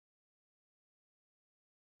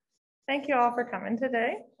Thank you all for coming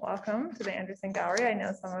today. Welcome to the Anderson Gallery. I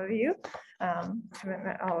know some of you, haven't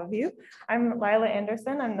met all of you. I'm Lila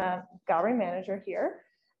Anderson. I'm the gallery manager here.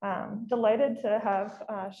 Delighted to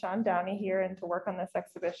have Sean Downey here and to work on this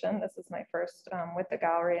exhibition. This is my first with the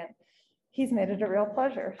gallery, and he's made it a real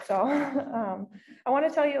pleasure. So I want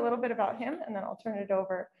to tell you a little bit about him, and then I'll turn it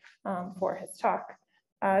over for his talk.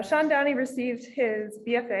 Sean Downey received his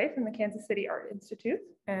BFA from the Kansas City Art Institute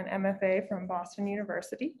and MFA from Boston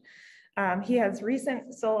University. He has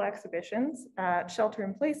recent solo exhibitions at Shelter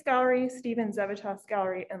in Place Gallery, Stephen Zevitas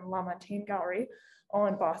Gallery, and La Montagne Gallery, all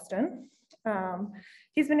in Boston.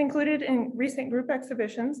 He's been included in recent group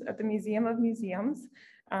exhibitions at the Museum of Museums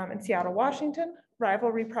in Seattle, Washington,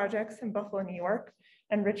 Rivalry Projects in Buffalo, New York,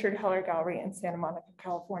 and Richard Heller Gallery in Santa Monica,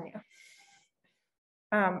 California.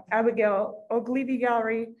 Abigail Ogilvy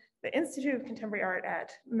Gallery, the Institute of Contemporary Art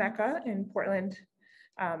at Mecca in Portland,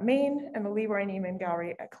 Maine, and the Leroy Neiman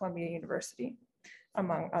Gallery at Columbia University,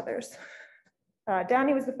 among others.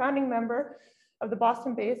 Downey was the founding member of the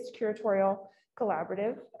Boston-based curatorial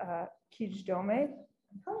collaborative, Kij Dome. I'm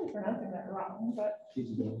probably pronouncing that wrong, but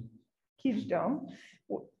Kij Dome.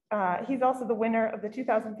 He's also the winner of the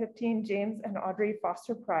 2015 James and Audrey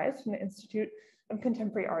Foster Prize from the Institute of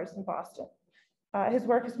Contemporary Arts in Boston. His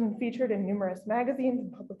work has been featured in numerous magazines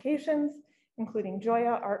and publications, including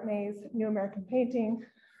Joya, Art Maze, New American Painting,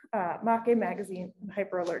 Make Magazine, and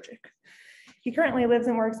Hyperallergic. He currently lives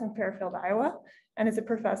and works in Fairfield, Iowa, and is a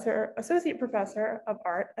associate professor of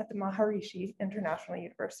art at the Maharishi International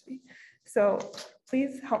University. So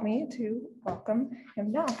please help me to welcome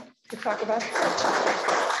him now to talk about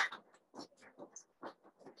It's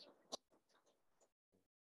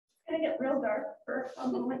gonna get real dark for a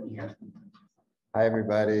moment here. Hi,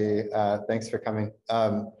 everybody. Thanks for coming.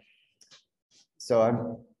 So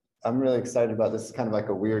I'm really excited about this. It's kind of like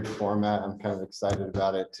a weird format. I'm kind of excited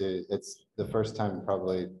about it too. It's the first time in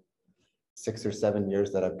probably 6 or 7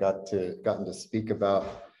 years that I've gotten to speak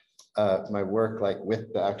about my work, like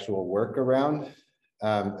with the actual work around,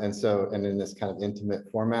 and in this kind of intimate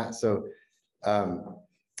format. So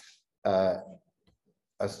I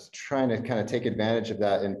was trying to kind of take advantage of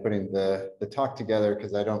that in putting the talk together,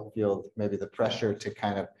 because I don't feel maybe the pressure to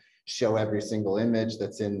kind of show every single image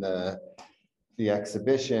that's in the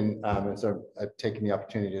exhibition. And so I've taken the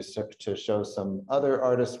opportunity to show some other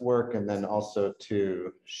artists' work, and then also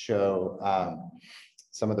to show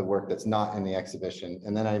some of the work that's not in the exhibition.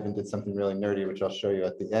 And then I even did something really nerdy, which I'll show you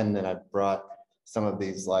at the end. And I brought some of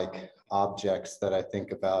these like objects that I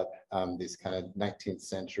think about, these kind of 19th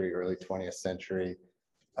century, early 20th century,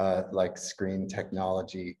 like screen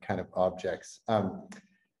technology kind of objects.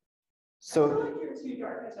 So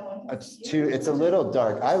it's a little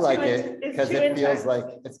dark. I like it because it feels like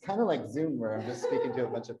it's kind of like Zoom, where I'm just speaking to a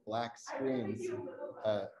bunch of black screens.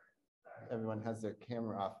 Everyone has their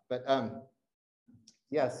camera off, but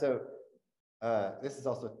yeah. So this is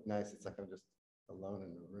also nice. It's like I'm just alone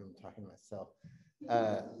in the room talking to myself.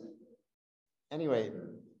 Anyway.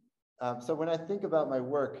 So when I think about my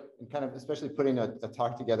work, and kind of especially putting a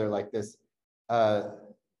talk together like this,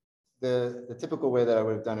 the typical way that I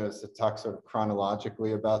would have done it was to talk sort of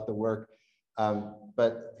chronologically about the work.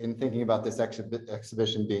 But in thinking about this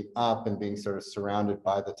exhibition being up and being sort of surrounded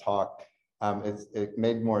by the talk, it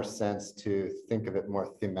made more sense to think of it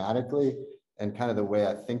more thematically, and kind of the way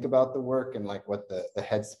I think about the work, and like what the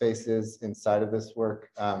headspace is inside of this work.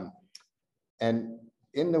 And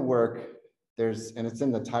in the work, and it's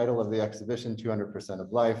in the title of the exhibition, 200%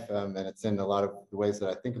 of Life, and it's in a lot of the ways that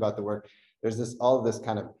I think about the work. There's all of this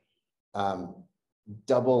kind of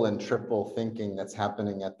double and triple thinking that's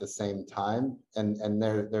happening at the same time. And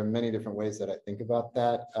there are many different ways that I think about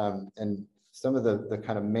that. And some of the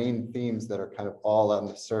kind of main themes that are kind of all on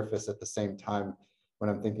the surface at the same time when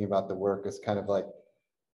I'm thinking about the work is kind of like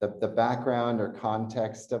the background or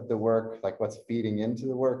context of the work, like what's feeding into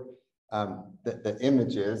the work. The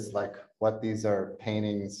images, like what these are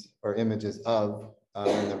paintings or images of,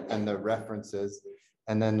 and the references,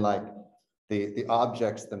 and then like the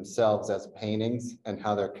objects themselves as paintings and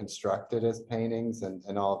how they're constructed as paintings,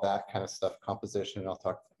 and all of that kind of stuff, composition, and I'll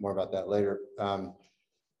talk more about that later. And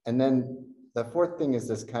then the fourth thing is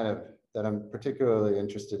this kind of, that I'm particularly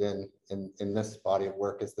interested in this body of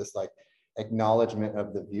work, is this like acknowledgement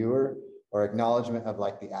of the viewer, or acknowledgement of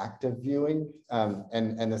like the act of viewing,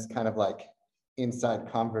 and this kind of like inside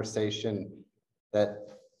conversation that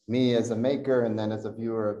me as a maker, and then as a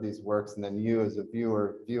viewer of these works, and then you as a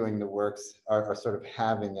viewer viewing the works are sort of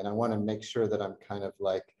having. And I want to make sure that I'm kind of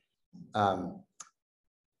like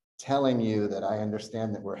telling you that I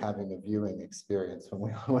understand that we're having a viewing experience when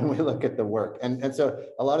we when we look at the work. And so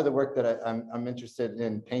a lot of the work that I'm interested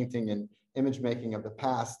in painting and image making of the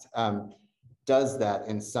past does that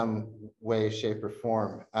in some way, shape, or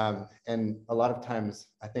form. And a lot of times,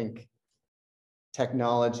 I think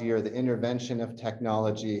technology or the intervention of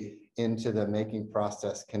technology into the making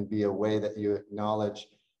process can be a way that you acknowledge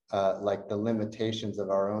like the limitations of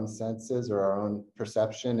our own senses or our own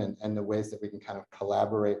perception, and the ways that we can kind of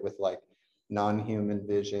collaborate with like non-human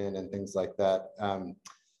vision and things like that.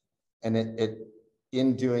 And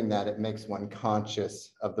in doing that, it makes one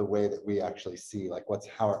conscious of the way that we actually see, like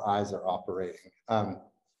how our eyes are operating.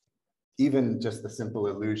 Even just the simple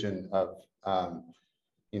illusion of,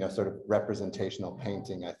 you know, sort of representational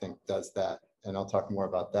painting, I think does that. And I'll talk more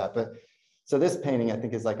about that. But so this painting, I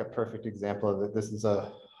think, is like a perfect example of it. This is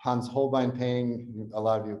a Hans Holbein painting. A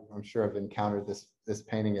lot of you, I'm sure, have encountered this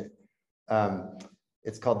painting.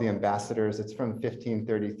 It's called The Ambassadors. It's from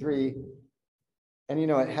 1533. And, you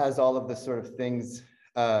know, it has all of the sort of things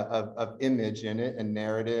of image in it and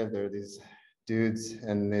narrative. There are these dudes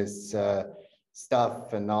and this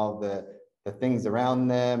stuff and all the things around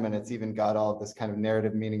them. And it's even got all of this kind of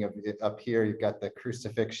narrative meaning of it up here. You've got the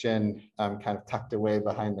crucifixion kind of tucked away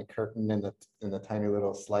behind the curtain in the tiny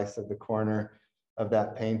little slice of the corner of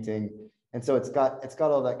that painting. And so it's got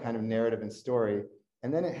all that kind of narrative and story.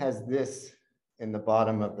 And then it has this in the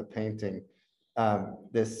bottom of the painting,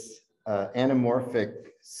 this anamorphic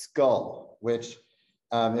skull, which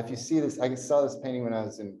if you see this, I saw this painting when I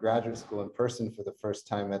was in graduate school in person for the first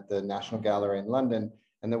time at the National Gallery in London.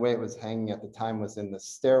 And the way it was hanging at the time was in the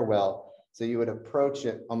stairwell. So you would approach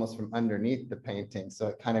it almost from underneath the painting. So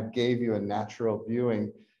it kind of gave you a natural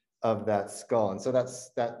viewing of that skull. And so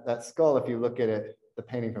that skull, if you look at it, the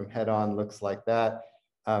painting from head on looks like that.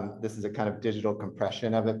 This is a kind of digital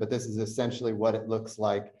compression of it, but this is essentially what it looks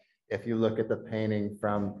like if you look at the painting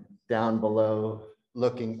from down below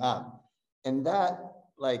looking up. And that,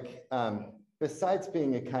 like, besides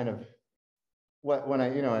being a kind of, when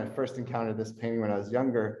I first encountered this painting when I was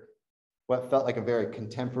younger, what felt like a very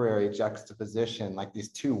contemporary juxtaposition, like these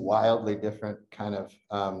two wildly different kind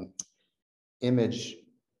of image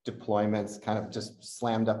deployments kind of just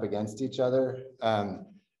slammed up against each other.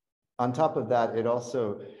 On top of that, it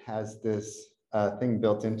also has this thing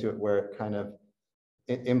built into it where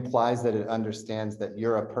it implies that it understands that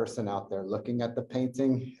you're a person out there looking at the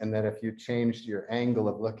painting, and that if you changed your angle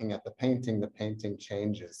of looking at the painting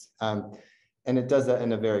changes. And it does that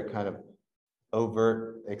in a very kind of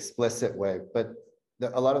overt, explicit way. But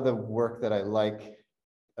a lot of the work that I like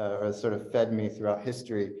or sort of fed me throughout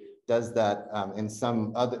history does that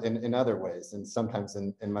in other ways, and sometimes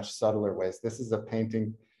in much subtler ways. This is a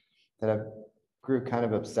painting that I grew kind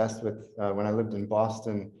of obsessed with when I lived in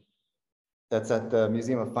Boston. That's at the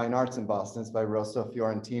Museum of Fine Arts in Boston. It's by Rosso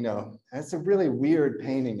Fiorentino. And it's a really weird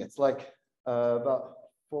painting. It's like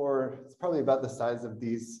it's probably about the size of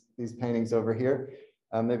these paintings over here,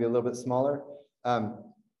 maybe a little bit smaller.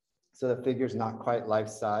 So the figure's not quite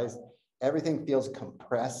life-size. Everything feels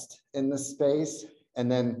compressed in the space. And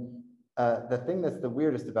then the thing that's the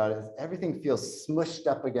weirdest about it is everything feels smushed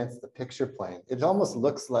up against the picture plane. It almost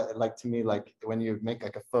looks like to me, like when you make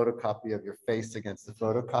like a photocopy of your face against the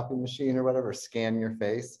photocopy machine or whatever, scan your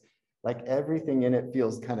face, like everything in it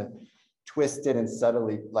feels kind of twisted and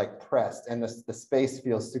subtly like pressed, and the space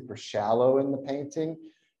feels super shallow in the painting.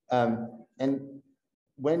 And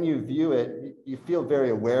when you view it, you feel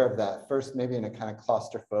very aware of that. First, maybe in a kind of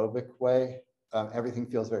claustrophobic way. Everything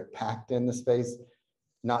feels very packed in the space,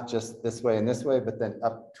 not just this way and this way, but then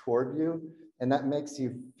up toward you. And that makes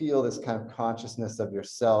you feel this kind of consciousness of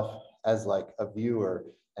yourself as like a viewer,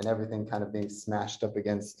 and everything kind of being smashed up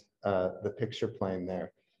against the picture plane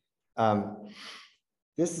there.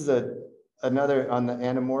 This is another on the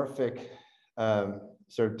anamorphic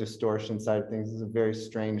sort of distortion side of things. This is a very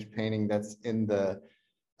strange painting that's in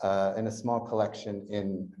a small collection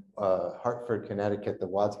in Hartford, Connecticut, the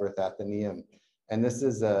Wadsworth Atheneum. And this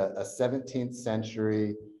is a 17th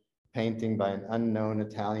century painting by an unknown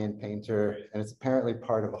Italian painter. And it's apparently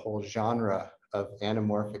part of a whole genre of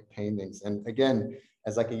anamorphic paintings. And again,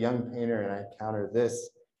 as like a young painter, and I encountered this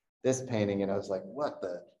painting, and I was like,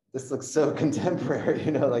 this looks so contemporary,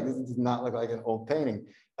 you know, like this does not look like an old painting.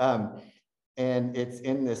 And it's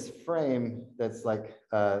in this frame that's like,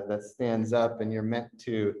 that stands up, and you're meant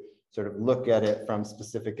to sort of look at it from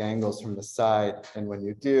specific angles from the side. And when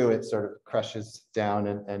you do, it sort of crushes down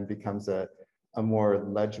and becomes a more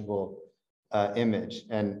legible image.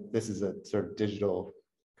 And this is a sort of digital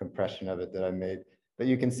compression of it that I made. But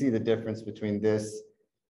you can see the difference between this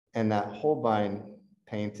and that Holbein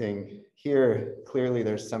painting. Here, clearly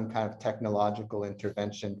there's some kind of technological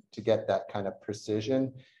intervention to get that kind of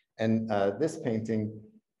precision. And this painting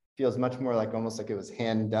feels much more like almost like it was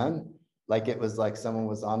hand done, like it was like someone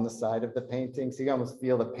was on the side of the painting. So you almost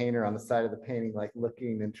feel the painter on the side of the painting, like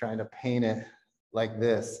looking and trying to paint it like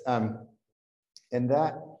this. And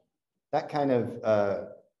that kind of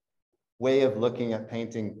way of looking at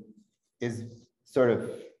painting is sort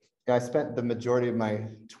of, I spent the majority of my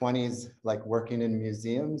 20s like working in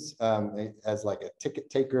museums as like a ticket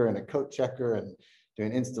taker and a coat checker and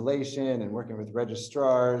doing installation and working with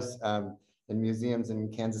registrars in museums in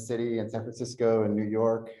Kansas City and San Francisco and New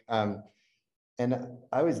York. And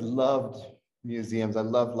I always loved museums. I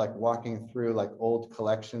loved like walking through like old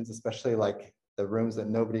collections, especially like the rooms that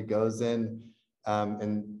nobody goes in.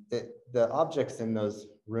 The objects in those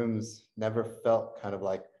rooms never felt kind of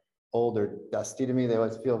like old or dusty to me. They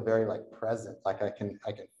always feel very like present. Like I can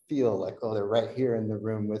feel like, oh, they're right here in the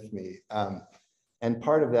room with me. And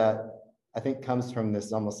part of that, I think, comes from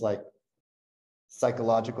this almost like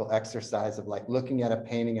psychological exercise of like looking at a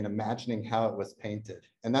painting and imagining how it was painted.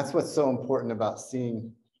 And that's what's so important about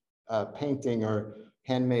seeing painting or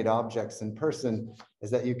handmade objects in person,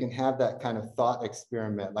 is that you can have that kind of thought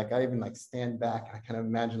experiment. Like I even like stand back and I kind of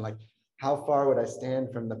imagine like, how far would I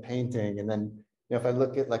stand from the painting? And then, you know, if I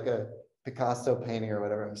look at like a Picasso painting or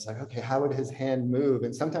whatever, I'm just like, okay, how would his hand move?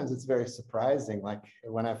 And sometimes it's very surprising. Like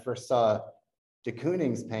when I first saw de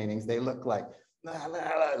Kooning's paintings, they look like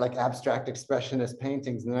abstract expressionist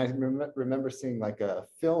paintings. And then I remember seeing like a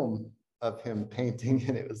film of him painting,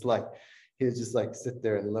 and it was like, he would just like sit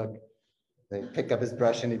there and look. They'd pick up his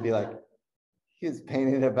brush and he'd be like, he was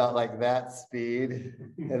painting about like that speed.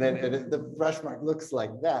 And then the brush mark looks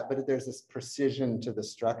like that, but there's this precision to the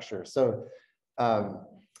structure. So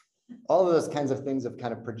all of those kinds of things of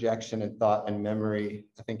kind of projection and thought and memory,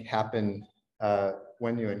 I think, happen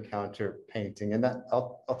when you encounter painting. And that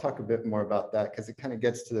I'll talk a bit more about that, because it kind of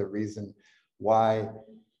gets to the reason why,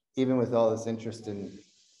 even with all this interest in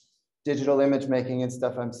digital image making and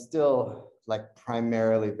stuff, I'm still like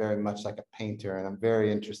primarily very much like a painter. And I'm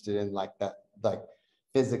very interested in like that, like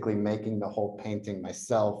physically making the whole painting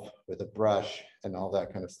myself with a brush and all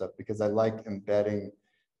that kind of stuff, because I like embedding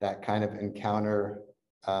that kind of encounter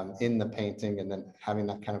in the painting, and then having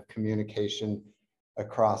that kind of communication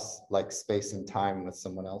across like space and time with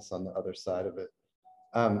someone else on the other side of it.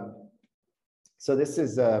 So this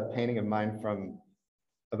is a painting of mine from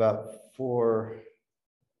about 4-5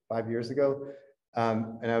 years ago.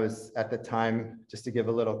 And I was at the time, just to give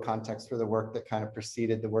a little context for the work that kind of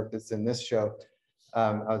preceded the work that's in this show,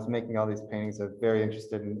 I was making all these paintings. I was very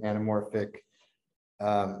interested in anamorphic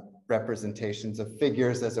representations of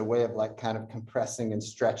figures as a way of like kind of compressing and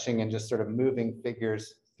stretching and just sort of moving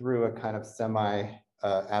figures through a kind of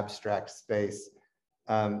semi-abstract space.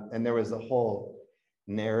 And there was a whole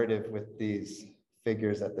narrative with these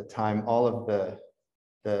figures at the time. All of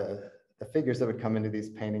the figures that would come into these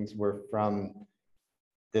paintings were from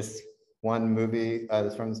this one movie,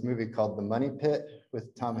 from this movie called The Money Pit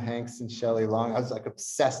with Tom Hanks and Shelley Long. I was like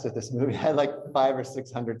obsessed with this movie. I had like 500 or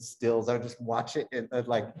 600 stills. I would just watch it at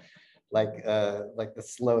like the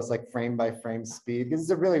slowest, like frame by frame speed. Because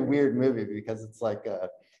it's a really weird movie, because it's like a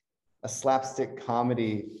slapstick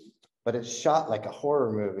comedy, but it's shot like a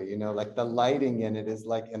horror movie, you know, like the lighting in it is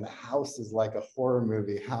like, and the house is like a horror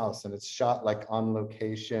movie house, and it's shot like on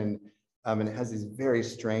location. And it has these very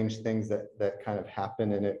strange things that kind of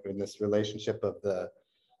happen in it, in this relationship of the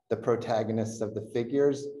protagonists of the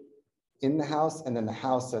figures in the house, and then the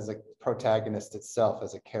house as a protagonist itself,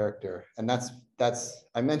 as a character. And that's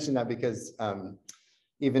I mention that because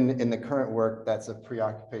even in the current work, that's a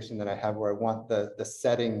preoccupation that I have, where I want the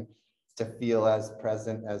setting to feel as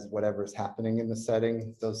present as whatever's happening in the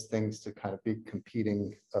setting, those things to kind of be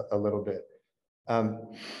competing a little bit.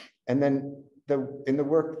 And then in the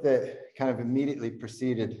work that kind of immediately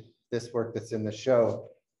preceded this work that's in the show,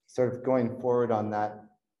 sort of going forward on that,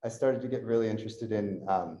 I started to get really interested in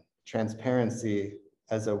transparency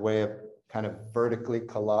as a way of kind of vertically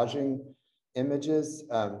collaging images.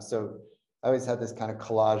 So I always had this kind of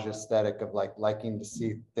collage aesthetic of like liking to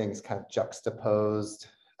see things kind of juxtaposed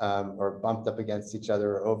or bumped up against each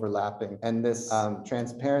other or overlapping. And this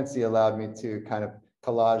transparency allowed me to kind of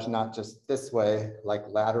collage not just this way, like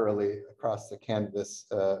laterally across the canvas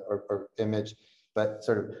or image, but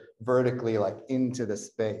sort of vertically, like into the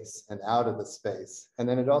space and out of the space. And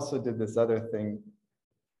then it also did this other thing,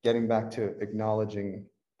 getting back to acknowledging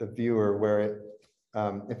the viewer, where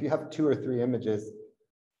if you have 2 or 3 images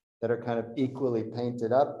that are kind of equally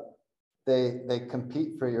painted up, they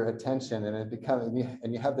compete for your attention, and it becomes,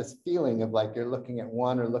 and you have this feeling of like you're looking at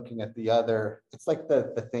one or looking at the other. It's like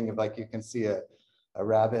the thing of like you can see a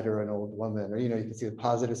rabbit or an old woman, or you can see the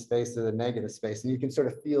positive space or the negative space, and you can sort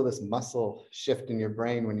of feel this muscle shift in your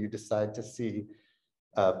brain when you decide to see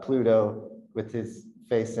Pluto with his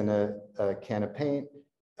face in a can of paint,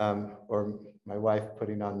 or my wife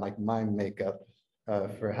putting on like mime makeup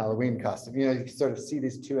for a Halloween costume. You sort of see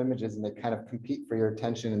these two images and they kind of compete for your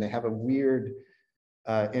attention, and they have a weird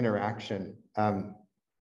interaction.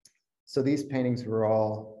 So these paintings were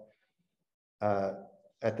all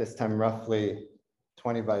at this time roughly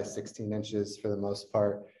 20 by 16 inches for the most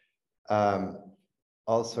part,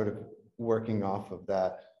 all sort of working off of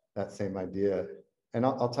that same idea. And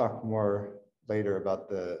I'll talk more later about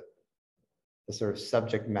the sort of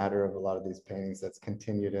subject matter of a lot of these paintings that's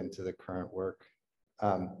continued into the current work.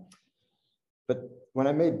 But when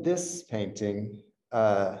I made this painting,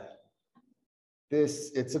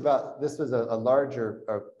 this was a larger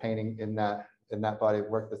painting in that body of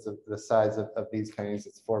work that's the size of these paintings.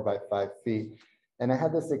 It's 4 by 5 feet. And I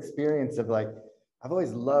had this experience of like, I've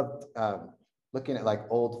always loved looking at like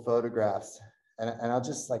old photographs, and I'll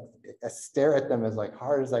just like stare at them as like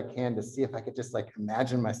hard as I can to see if I could just like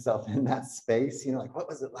imagine myself in that space, like what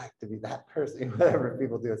was it like to be that person, whatever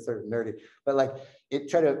people do, it's sort of nerdy, but like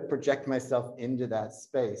try to project myself into that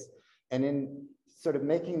space. And in sort of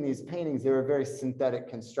making these paintings, they were very synthetic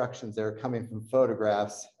constructions. They were coming from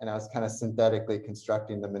photographs, and I was kind of synthetically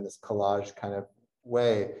constructing them in this collage kind of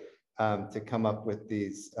way to come up with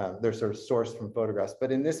these, they're sort of sourced from photographs.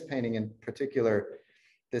 But in this painting in particular,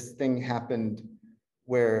 this thing happened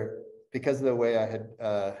where, because of the way I had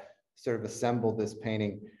sort of assembled this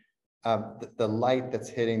painting, the light that's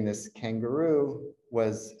hitting this kangaroo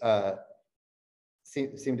was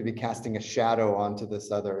seemed to be casting a shadow onto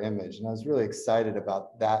this other image. And I was really excited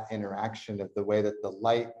about that interaction of the way that the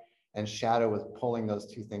light and shadow was pulling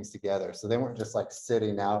those two things together. So they weren't just like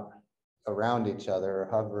sitting out around each other or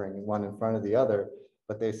hovering one in front of the other,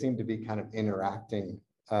 but they seemed to be kind of interacting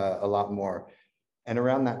a lot more. And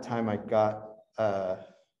around that time, I got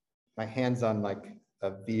my hands on like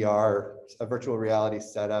a VR, a virtual reality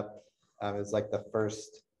setup. It was like the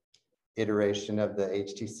first iteration of the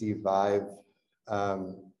HTC Vive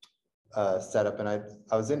setup, and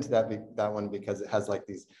I was into that one because it has like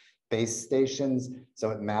these base stations,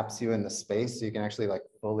 so it maps you in the space, so you can actually like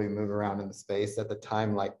fully move around in the space. At the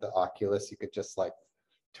time, like the Oculus, you could just like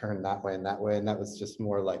turn that way, and that was just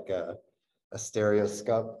more like a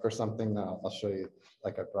stereoscope or something. I'll show you.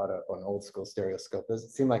 Like I brought up an old school stereoscope. It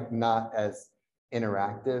seemed like not as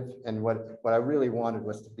interactive, and what I really wanted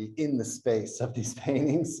was to be in the space of these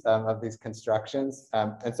paintings, of these constructions.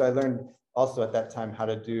 And so I learned also at that time how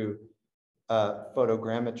to do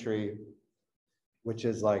photogrammetry, which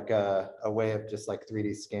is like a way of just like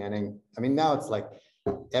 3D scanning. I mean, now it's like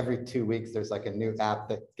every 2 weeks there's like a new app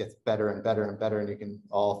that gets better and better and better, and you can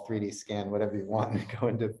all 3D scan whatever you want and go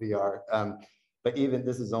into VR. But even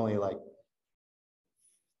this is only like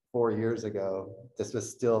 4 years ago. This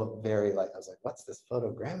was still very like, I was like, what's this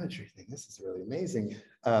photogrammetry thing? This is really amazing.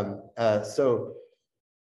 So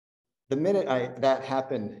the minute that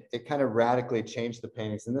happened, it kind of radically changed the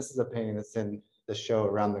paintings. And this is a painting that's in the show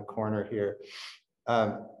around the corner here.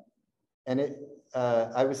 And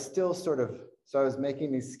I was still sort of, so I was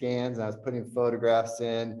making these scans and I was putting photographs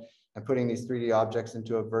in and putting these 3D objects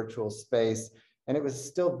into a virtual space. And it was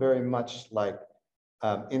still very much like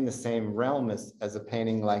in the same realm as a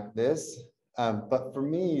painting like this. But for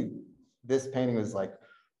me, this painting was like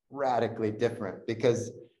radically different,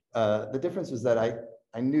 because the difference was that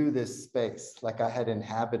I knew this space, like I had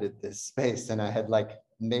inhabited this space, and I had like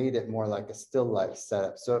made it more like a still life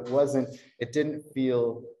setup. So it didn't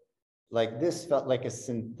feel like, this felt like a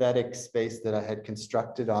synthetic space that I had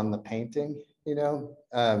constructed on the painting,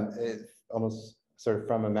 almost sort of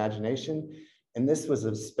from imagination. And this was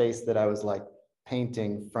a space that I was like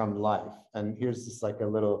painting from life. And here's just like a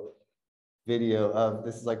little video of,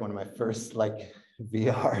 this is like one of my first like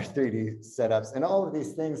VR 3D setups. And all of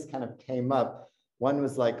these things kind of came up. One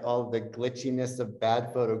was like all the glitchiness of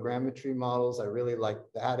bad photogrammetry models. I really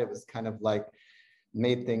liked that. It was kind of like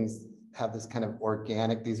made things have this kind of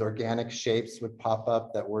these organic shapes would pop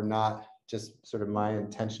up that were not just sort of my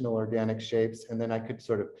intentional organic shapes. And then I could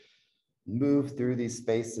sort of move through these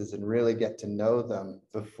spaces and really get to know them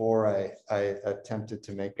before I attempted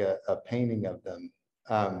to make a painting of them.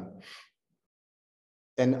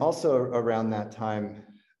 And also around that time,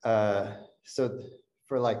 so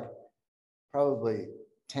for like probably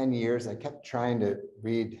 10 years, I kept trying to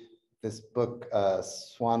read this book,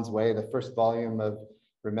 Swan's Way, the first volume of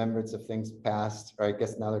Remembrance of Things Past, or I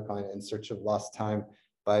guess now they're calling it In Search of Lost Time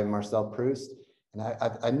by Marcel Proust. And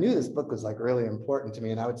I knew this book was like really important to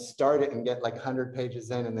me, and I would start it and get like 100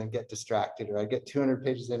 pages in and then get distracted, or I'd get 200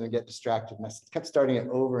 pages in and get distracted. And I kept starting it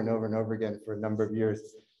over and over and over again for a number of years.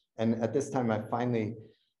 And at this time, I finally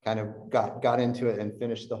kind of got into it and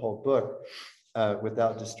finished the whole book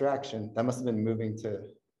without distraction. That must have been moving to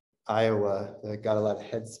Iowa. I got a lot of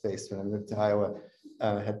headspace when I moved to Iowa.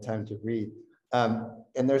 I had time to read.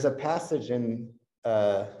 And there's a passage in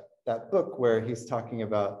that book where he's talking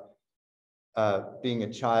about being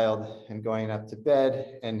a child and going up to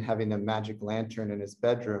bed and having a magic lantern in his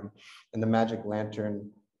bedroom. And the magic lantern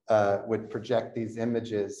would project these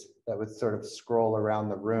images that would sort of scroll around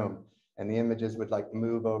the room. And the images would like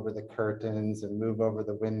move over the curtains and move over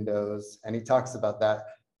the windows. And he talks about that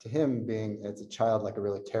to him being, as a child, like a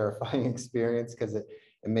really terrifying experience, because it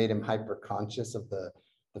made him hyper conscious of the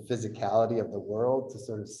physicality of the world, to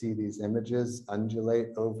sort of see these images undulate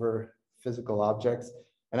over physical objects.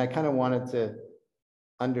 And I kind of wanted to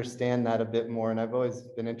understand that a bit more. And I've always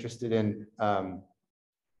been interested in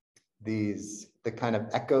the kind of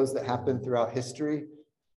echoes that happen throughout history,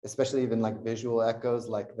 especially even like visual echoes,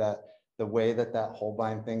 like that, the way that that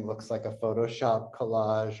Holbein thing looks like a Photoshop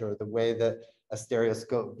collage, or the way that a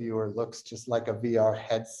stereoscope viewer looks just like a VR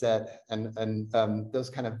headset. And those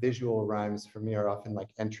kind of visual rhymes for me are often like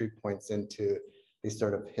entry points into these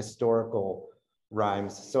sort of historical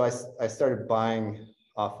rhymes. So I started buying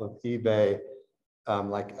off of eBay.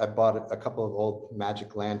 Like I bought a couple of old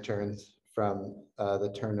magic lanterns from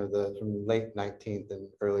from late 19th and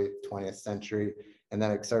early 20th century. And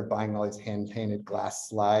then I started buying all these hand-painted glass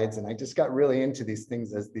slides. And I just got really into these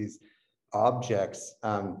things as these objects.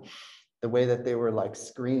 The way that they were like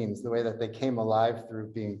screens, the way that they came alive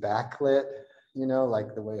through being backlit, you know,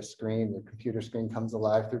 like the way a computer screen comes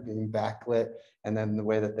alive through being backlit, and then the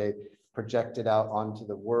way that they projected out onto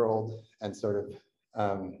the world and sort of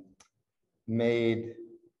they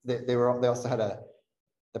also had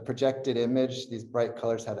the projected image, these bright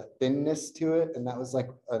colors had a thinness to it. And that was like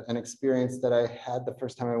an experience that I had the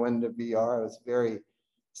first time I went into VR. It was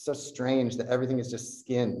so strange that everything is just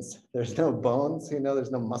skins. There's no bones, you know,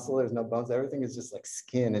 there's no muscle, there's no bones. Everything is just like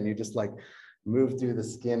skin, and you just like move through the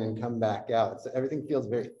skin and come back out. So everything feels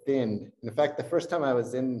very thin. In fact, the first time I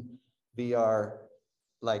was in VR,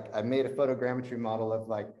 like I made a photogrammetry model of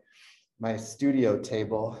like my studio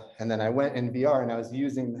table. And then I went in VR and I was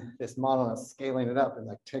using this model and I was scaling it up and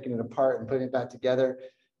like taking it apart and putting it back together.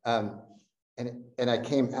 And I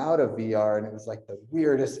came out of VR and it was like the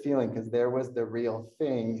weirdest feeling, because there was the real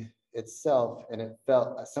thing itself. And it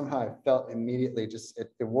somehow I felt immediately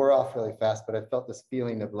it wore off really fast, but I felt this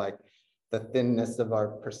feeling of like the thinness of our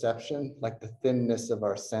perception, like the thinness of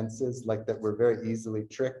our senses, like that we're very easily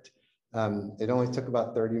tricked. It only took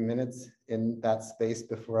about 30 minutes in that space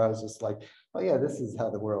before I was just like, oh yeah, this is how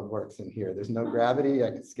the world works in here. There's no gravity.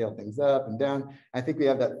 I can scale things up and down. I think we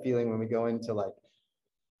have that feeling when we go into like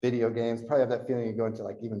video games, probably have that feeling you go into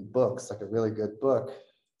like even books, like a really good book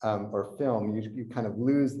or film, you kind of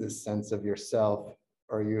lose this sense of yourself,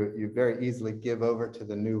 or you very easily give over to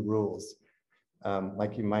the new rules,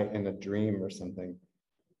 like you might in a dream or something.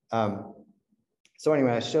 So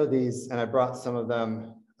anyway, I showed these and I brought some of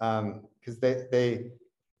them because they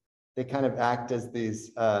kind of act as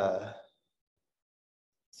these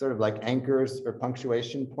sort of like anchors or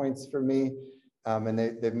punctuation points for me. And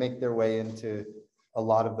they make their way into a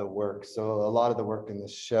lot of the work. So a lot of the work in the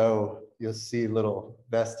show, you'll see little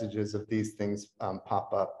vestiges of these things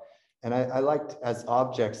pop up. And I liked, as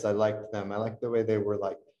objects, I liked them. I liked the way they were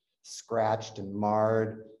like scratched and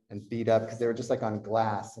marred and beat up, because they were just like on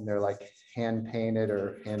glass and they're like hand painted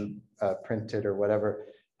or hand printed or whatever.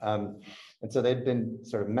 And so they'd been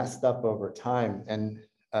sort of messed up over time. And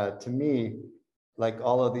to me, like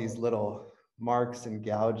all of these little marks and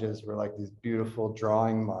gouges were like these beautiful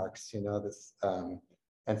drawing marks, you know, this,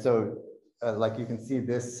 and so like you can see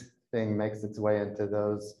this thing makes its way into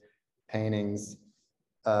those paintings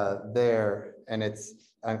there. And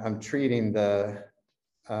I'm treating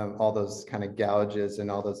all those kind of gouges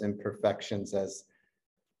and all those imperfections as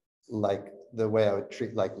like the way I would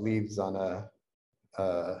treat like leaves on a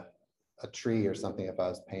tree or something if I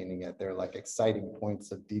was painting it. They're like exciting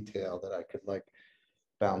points of detail that I could like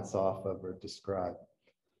bounce off of or describe.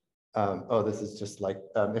 Oh, this is just like,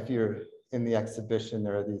 if you're in the exhibition,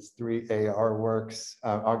 there are these 3 AR works,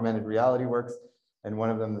 augmented reality works. And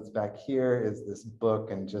one of them that's back here is this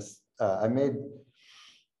book. And just, I made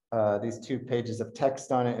these 2 pages of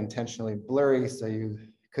text on it intentionally blurry, so you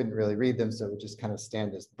couldn't really read them. So it would just kind of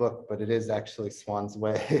stand as book, but it is actually Swan's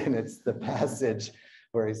Way. And it's the passage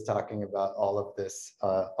where he's talking about all of this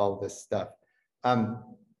stuff.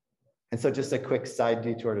 And so just a quick side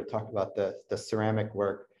detour to talk about the ceramic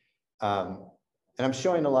work. And I'm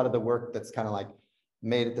showing a lot of the work that's kind of like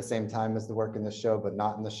made at the same time as the work in the show, but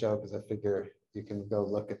not in the show, because I figure you can go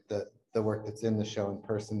look at the work that's in the show in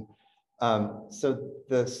person. So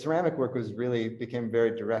the ceramic work became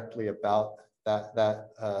very directly about that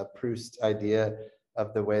Proust idea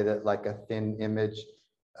of the way that like a thin image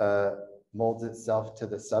molds itself to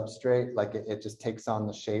the substrate, like it just takes on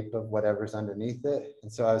the shape of whatever's underneath it.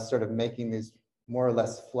 And so I was sort of making these more or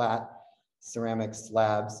less flat ceramic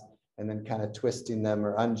slabs and then kind of twisting them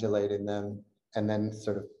or undulating them and then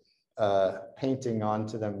sort of painting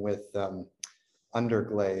onto them with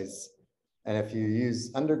underglaze. And if you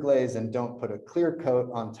use underglaze and don't put a clear coat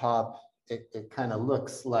on top, it kind of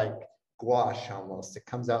looks like gouache almost. It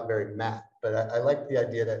comes out very matte. But I like the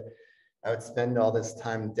idea that I would spend all this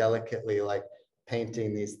time delicately like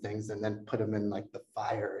painting these things and then put them in like the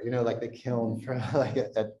fire, like the kiln for like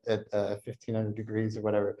at 1500 degrees or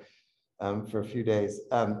whatever for a few days.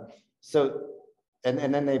 So,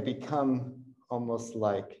 and then they become almost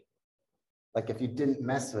like if you didn't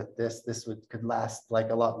mess with this could last like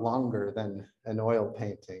a lot longer than an oil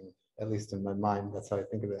painting, at least in my mind. That's how I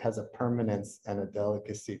think of it. It has a permanence and a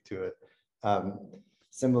delicacy to it,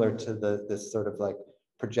 similar to this sort of like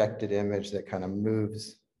projected image that kind of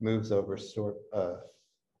moves over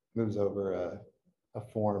a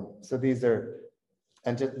form. So these are,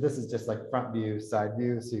 and this is just like front view, side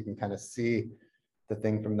view, so you can kind of see the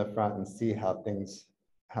thing from the front and see how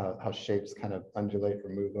shapes kind of undulate or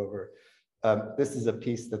move over. This is a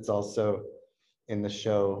piece that's also in the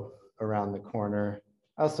show around the corner.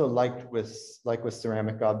 I also liked with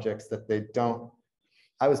ceramic objects that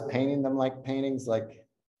I was painting them like paintings, like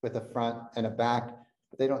with a front and a back,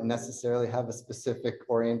 but they don't necessarily have a specific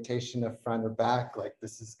orientation of front or back. Like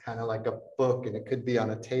this is kind of like a book and it could be on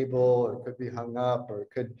a table or it could be hung up or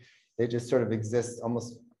they just sort of exist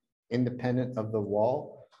almost independent of the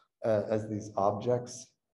wall as these objects.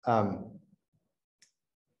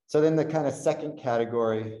 So then the kind of second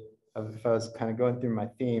category of, if I was kind of going through my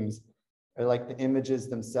themes, are like the images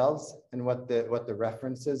themselves and what the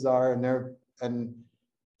references are. And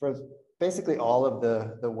for basically all of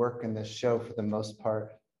the work in this show, for the most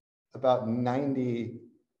part, about 95%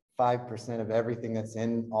 of everything that's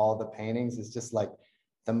in all the paintings is just like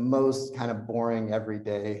the most kind of boring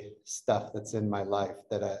everyday stuff that's in my life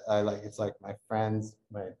that I like. It's like my friends,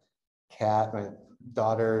 my cat, my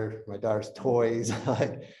daughter's toys,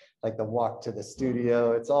 like the walk to the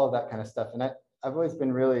studio. It's all of that kind of stuff. And I've always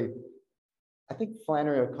been I think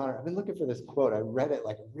Flannery O'Connor, I've been looking for this quote. I read it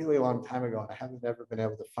like a really long time ago and I haven't ever been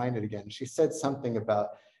able to find it again. She said something about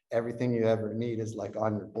everything you ever need is like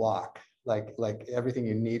on your block. Like everything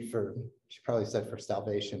you need she probably said for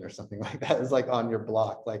salvation or something like that is like on your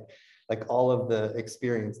block. Like all of the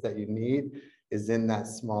experience that you need is in that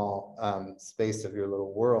small space of your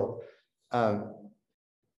little world,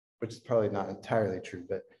 which is probably not entirely true,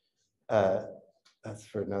 but that's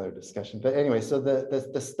for another discussion. But anyway, so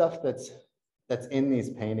the stuff that's in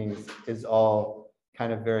these paintings is all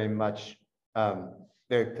kind of very much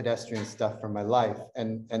very pedestrian stuff from my life.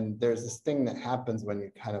 And there's this thing that happens when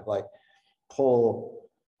you kind of like pull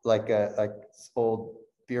like old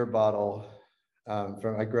beer bottle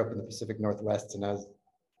I grew up in the Pacific Northwest, and I was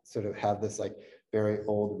sort of have this like very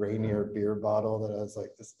old Rainier beer bottle that I was like,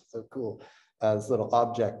 this is so cool. This little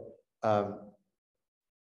object.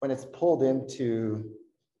 When it's pulled into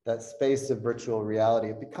that space of virtual reality,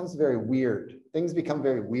 it becomes very weird. Things become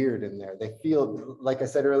very weird in there. They feel, like I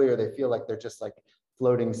said earlier, they feel like they're just like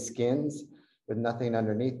floating skins with nothing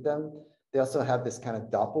underneath them. They also have this kind of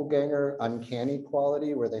doppelganger, uncanny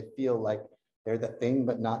quality where they feel like they're the thing,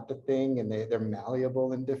 but not the thing, and they're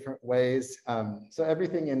malleable in different ways. So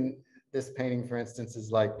everything in this painting, for instance, is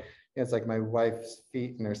like, it's like my wife's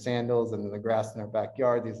feet in her sandals, and then the grass in our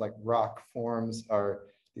backyard. These like rock forms are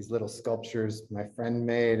these little sculptures my friend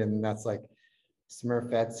made, and that's like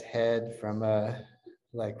Smurfette's head from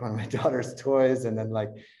like one of my daughter's toys, and then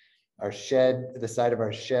like our shed, the side of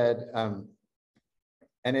our shed.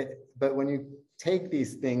 But when you take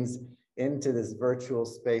these things into this virtual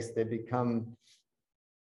space, they become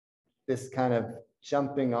this kind of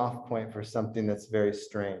jumping off point for something that's very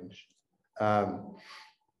strange.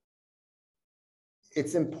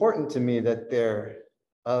 It's important to me that they're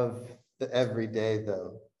of the everyday,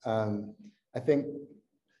 though. I think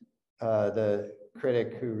the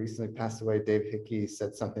critic who recently passed away, Dave Hickey,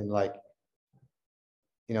 said something like,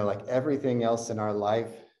 like everything else in our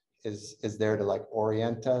life is there to like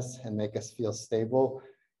orient us and make us feel stable.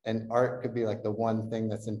 And art could be like the one thing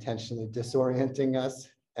that's intentionally disorienting us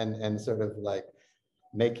and sort of like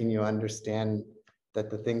making you understand that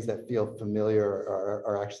the things that feel familiar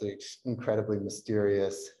are actually incredibly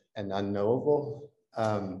mysterious and unknowable.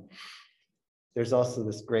 There's also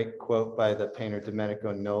this great quote by the painter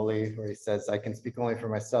Domenico Noli, where he says, "I can speak only for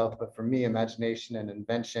myself, but for me, imagination and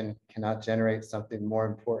invention cannot generate something more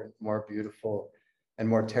important, more beautiful, and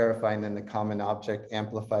more terrifying than the common object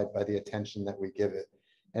amplified by the attention that we give it."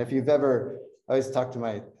 And if you've ever, I always talk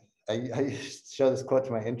to I show this quote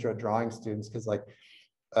to my intro drawing students, because like,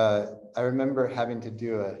 I remember having to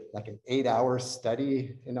do like an 8-hour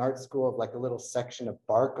study in art school of like a little section of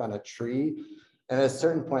bark on a tree. And at a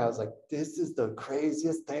certain point, I was like, this is the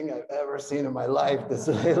craziest thing I've ever seen in my life. This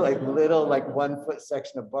like little, like 1-foot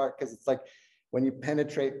section of bark. Cause it's like, when you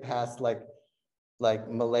penetrate past like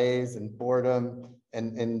malaise and boredom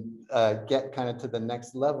and get kind of to the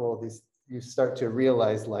next level, you start to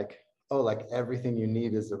realize like, oh, like everything you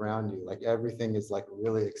need is around you. Like everything is like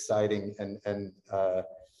really exciting and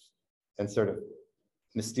sort of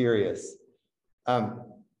mysterious.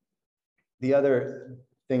 The other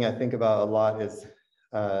thing I think about a lot is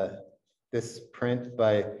this print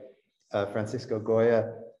by Francisco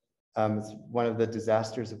Goya. It's one of the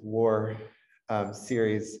Disasters of War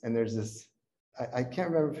series. And there's this, I can't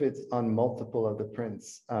remember if it's on multiple of the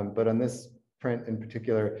prints, but on this print in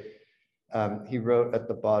particular, he wrote at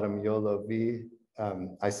the bottom, "YOLO vi,"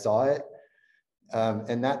 I saw it.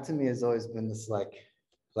 And that to me has always been this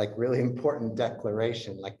like really important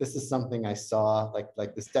declaration. Like this is something I saw,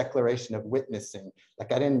 like this declaration of witnessing.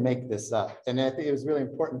 Like I didn't make this up. And I think it was really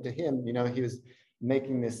important to him. You know, he was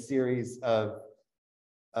making this series of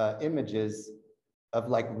images of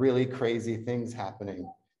like really crazy things happening.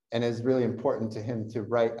 And it's really important to him to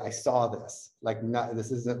write, I saw this. Like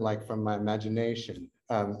this isn't like from my imagination.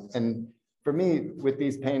 And for me, with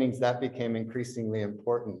these paintings, that became increasingly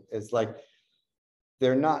important. Is like,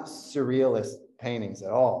 they're not surrealist paintings at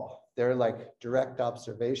all. They're like direct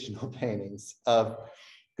observational paintings of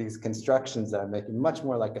these constructions that I'm making, much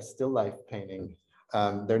more like a still life painting.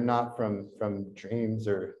 They're not from dreams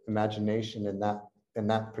or imagination in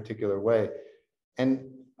that particular way. And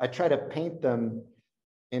I try to paint them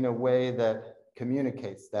in a way that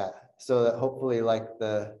communicates that, so that hopefully like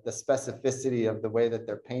the specificity of the way that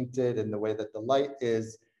they're painted and the way that the light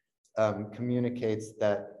is communicates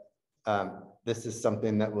that this is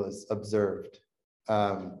something that was observed.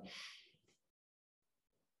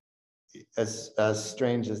 As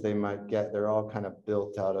strange as they might get, they're all kind of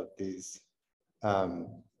built out of these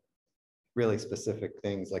really specific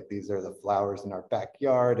things. Like these are the flowers in our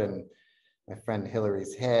backyard, and my friend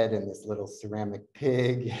Hillary's head, and this little ceramic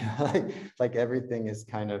pig. like everything is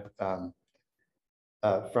kind of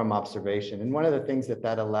from observation. And one of the things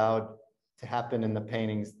that allowed to happen in the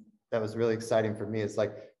paintings that was really exciting for me is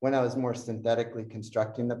like when I was more synthetically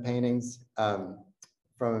constructing the paintings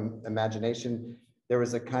from imagination, there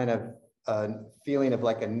was a kind of feeling of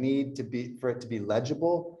like a need for it to be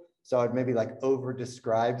legible. So I'd maybe like over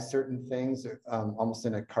describe certain things almost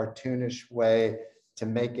in a cartoonish way to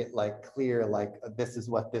make it like clear, like this is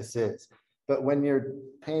what this is. But when you're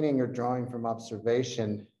painting or drawing from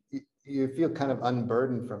observation, you feel kind of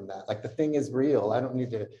unburdened from that. Like the thing is real. I don't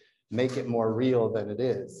need to make it more real than it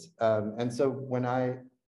is. And so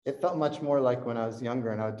it felt much more like when I was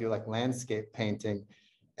younger and I would do like landscape painting.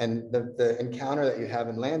 And the encounter that you have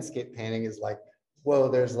in landscape painting is like, whoa,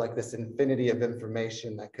 there's like this infinity of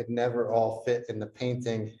information that could never all fit in the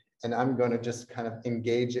painting. And I'm going to just kind of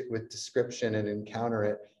engage it with description and encounter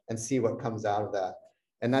it and see what comes out of that.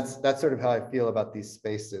 And that's sort of how I feel about these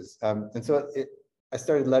spaces. And so I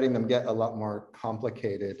started letting them get a lot more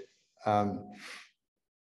complicated.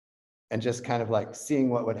 And just kind of like seeing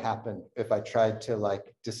what would happen if I tried to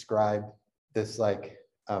like describe this like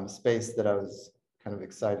space that I was kind of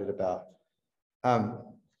excited about.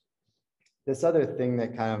 This other thing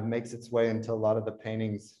that kind of makes its way into a lot of the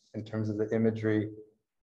paintings in terms of the imagery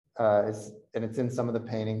and it's in some of the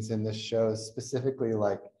paintings in this show, specifically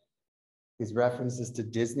like these references to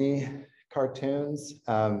Disney cartoons.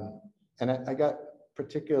 And I got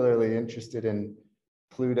particularly interested in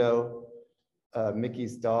Pluto,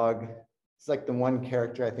 Mickey's dog. It's like the one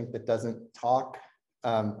character I think that doesn't talk.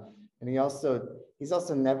 And he's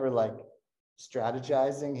also never like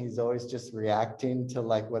strategizing. He's always just reacting to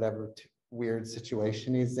like whatever weird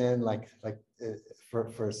situation he's in, like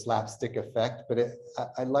for slapstick effect. But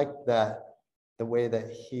I like that, the way that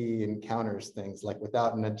he encounters things, like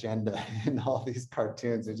without an agenda in all these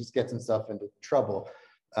cartoons, it just gets himself into trouble.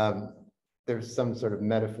 There's some sort of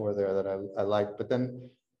metaphor there that I like, but then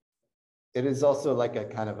it is also like a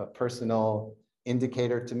kind of a personal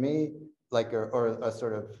indicator to me, like, or a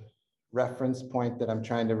sort of reference point that I'm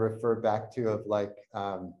trying to refer back to of like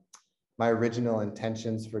my original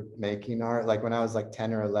intentions for making art. Like when I was like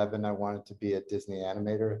 10 or 11, I wanted to be a Disney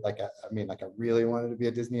animator. Like, I mean, like I really wanted to be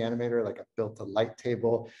a Disney animator. Like I built a light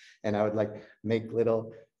table and I would like make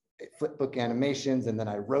little flipbook animations. And then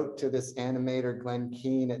I wrote to this animator, Glenn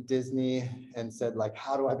Keane at Disney, and said like,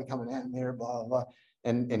 how do I become an animator, blah, blah, blah.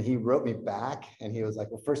 And he wrote me back and he was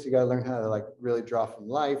like, well, first you gotta learn how to like really draw from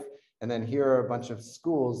life. And then here are a bunch of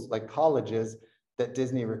schools, like colleges, that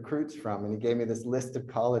Disney recruits from. And he gave me this list of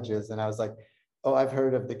colleges. And I was like, oh, I've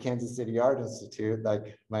heard of the Kansas City Art Institute.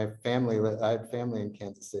 Like my family, I had family in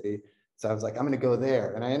Kansas City. So I was like, I'm gonna go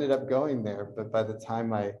there. And I ended up going there. But by the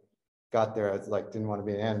time I got there, I was like, didn't want to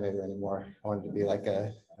be an animator anymore. I wanted to be like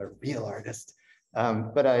a real artist.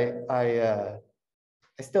 But I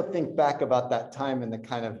still think back about that time and the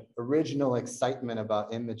kind of original excitement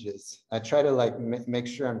about images. I try to like make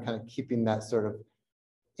sure I'm kind of keeping that sort of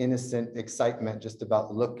innocent excitement just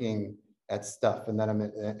about looking at stuff, and then I'm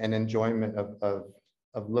an enjoyment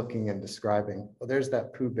of looking and describing. Well, there's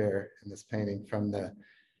that Pooh Bear in this painting from that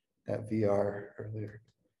VR earlier.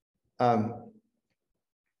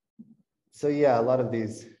 So yeah, a lot of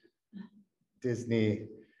these Disney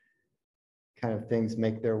kind of things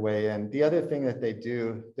make their way in. The other thing that they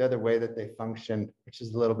do, the other way that they function, which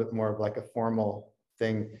is a little bit more of like a formal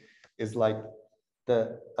thing, is like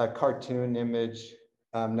a cartoon image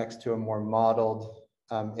next to a more modeled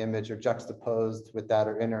image, or juxtaposed with that,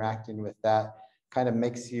 or interacting with that, kind of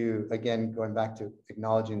makes you, again, going back to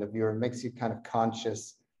acknowledging the viewer, makes you kind of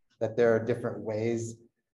conscious that there are different ways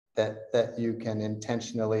that you can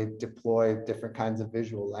intentionally deploy different kinds of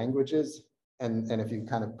visual languages. And if you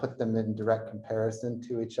kind of put them in direct comparison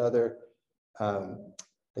to each other,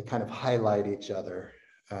 they kind of highlight each other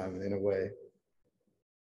in a way.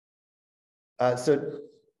 So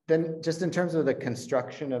then just in terms of the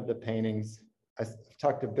construction of the paintings, I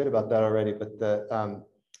talked a bit about that already, but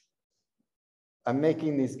I'm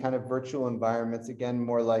making these kind of virtual environments, again,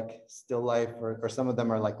 more like still life, or some of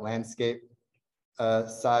them are like landscape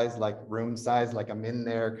size, like room size, like I'm in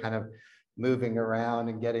there kind of moving around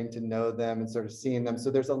and getting to know them and sort of seeing them. So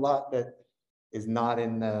there's a lot that is not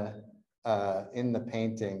in the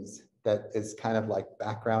paintings that is kind of like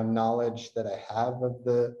background knowledge that I have of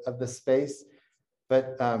the space.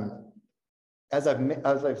 But as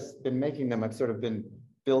I've been making them, I've sort of been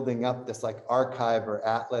building up this like archive or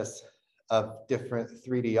atlas of different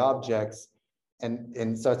 3D objects.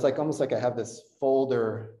 And so it's like almost like I have this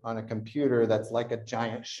folder on a computer that's like a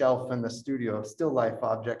giant shelf in the studio of still life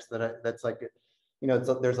objects that's like, you know,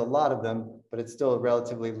 there's a lot of them, but it's still a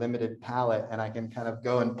relatively limited palette, and I can kind of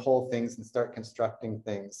go and pull things and start constructing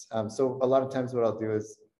things. So a lot of times what I'll do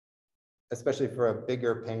is, especially for a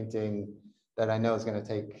bigger painting that I know is going to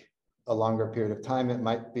take a longer period of time, it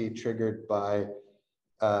might be triggered by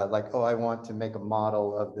like, oh, I want to make a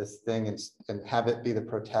model of this thing and have it be the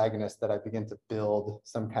protagonist that I begin to build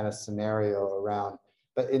some kind of scenario around.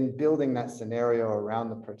 But in building that scenario around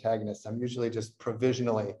the protagonist, I'm usually just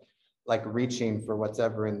provisionally like reaching for what's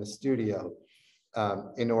ever in the studio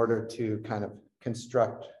in order to kind of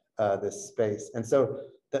construct this space. And so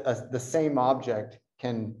the same object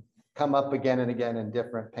can come up again and again in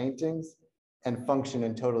different paintings and function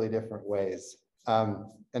in totally different ways.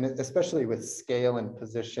 And especially with scale and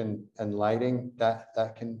position and lighting,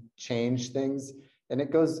 that can change things. And it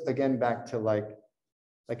goes again back to like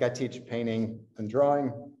I teach painting and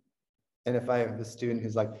drawing. And if I have a student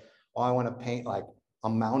who's like, oh, I want to paint like a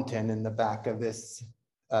mountain in the back of this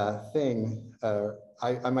thing,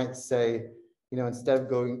 I might say, you know, instead of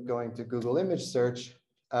going to Google image search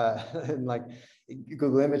and like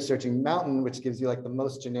Google image searching mountain, which gives you like the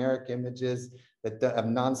most generic images that have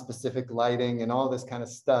non-specific lighting and all this kind of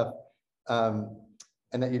stuff, and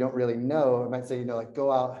that you don't really know, I might say, you know, like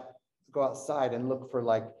go outside and look for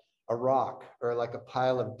like a rock or like a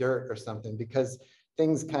pile of dirt or something, because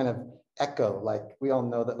things kind of echo. Like we all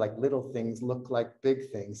know that like little things look like big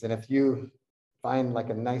things. And if you find like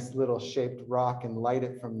a nice little shaped rock and light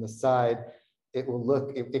it from the side, it will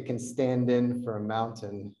look, it can stand in for a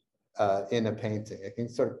mountain in a painting. It can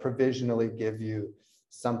sort of provisionally give you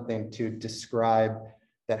something to describe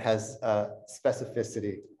that has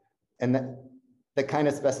specificity, and that the kind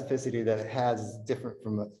of specificity that it has is different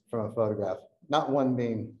from a photograph. Not one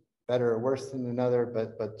being better or worse than another,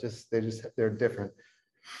 but they're different.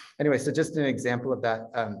 Anyway, so just an example of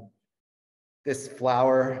that. This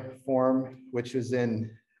flower form, which was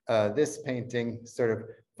in this painting, sort of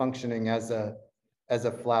functioning as a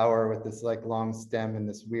flower with this like long stem and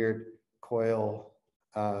this weird coil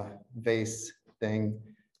vase thing.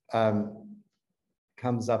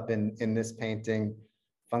 comes up in this painting,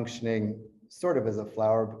 functioning sort of as a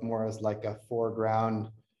flower, but more as like a foreground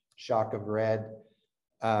shock of red.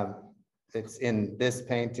 It's in this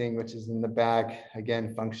painting, which is in the back,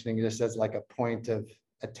 again, functioning just as like a point of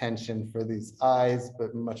attention for these eyes,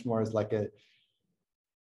 but much more as like a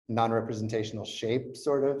non-representational shape,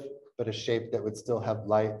 sort of, but a shape that would still have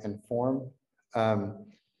light and form.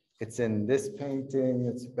 It's in this painting,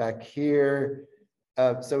 it's back here.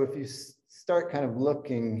 So if you start kind of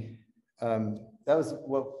looking, that was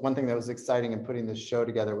one thing that was exciting in putting this show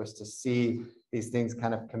together, was to see these things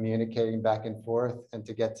kind of communicating back and forth, and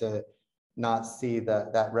to get to not see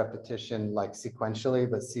that repetition like sequentially,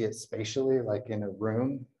 but see it spatially, like in a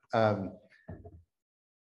room.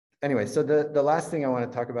 Anyway, so the last thing I want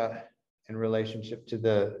to talk about in relationship to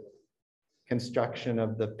the construction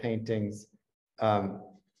of the paintings,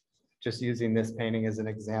 just using this painting as an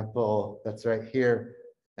example, that's right here.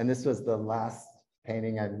 And this was the last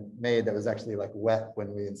painting I made that was actually like wet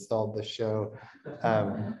when we installed the show.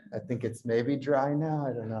 I think it's maybe dry now,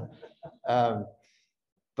 I don't know.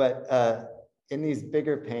 But in these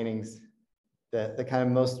bigger paintings, the kind of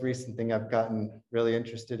most recent thing I've gotten really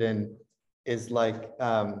interested in is like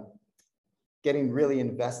getting really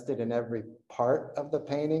invested in every part of the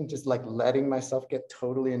painting, just like letting myself get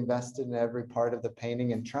totally invested in every part of the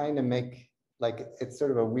painting, and trying to make, like, it's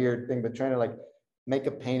sort of a weird thing, but trying to like make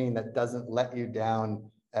a painting that doesn't let you down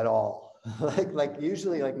at all. like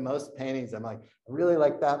usually, like most paintings, I'm like, I really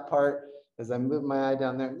like that part. As I move my eye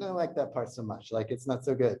down there, no, I like that part so much, like it's not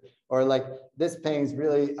so good. Or like this painting's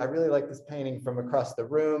really, I really like this painting from across the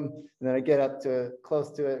room, and then I get up to close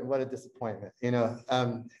to it, and what a disappointment, you know?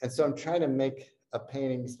 And so I'm trying to make a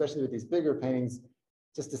painting, especially with these bigger paintings,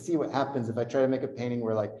 just to see what happens if I try to make a painting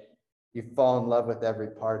where like you fall in love with every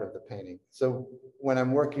part of the painting. So when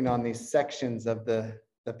I'm working on these sections of the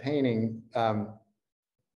painting, and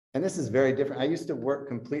this is very different. I used to work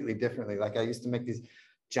completely differently. Like I used to make these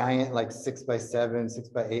giant, like 6x7,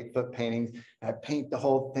 6x8 foot paintings. And I'd paint the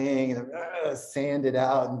whole thing and sand it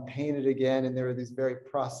out and paint it again. And there were these very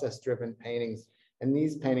process-driven paintings. And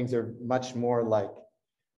these paintings are much more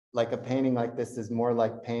like a painting like this is more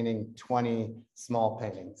like painting 20 small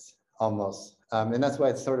paintings almost. And that's why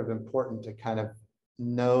it's sort of important to kind of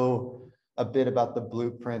know a bit about the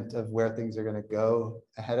blueprint of where things are going to go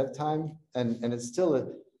ahead of time. And it's still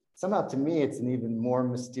somehow to me, it's an even more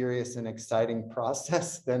mysterious and exciting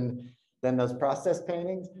process than those process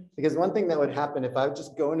paintings. Because one thing that would happen if I would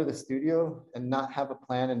just go into the studio and not have a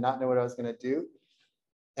plan and not know what I was going to do,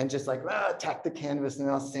 and just like attack the canvas, and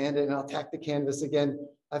I'll sand it and I'll attack the canvas again.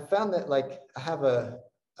 I found that like I have a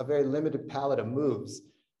very limited palette of moves,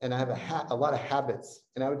 and I have a lot of habits,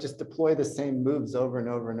 and I would just deploy the same moves over and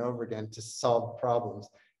over and over again to solve problems.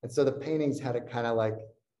 And so the paintings had a kind of like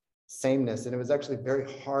sameness, and it was actually very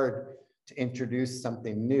hard to introduce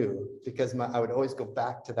something new, because I would always go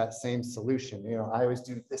back to that same solution. You know, I always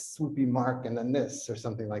do this swoopy mark and then this or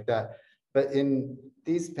something like that. But in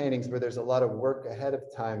these paintings where there's a lot of work ahead of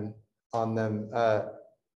time on them,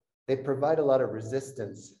 they provide a lot of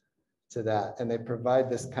resistance to that, and they provide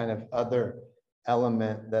this kind of other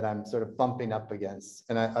element that I'm sort of bumping up against.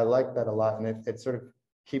 And I like that a lot, and it sort of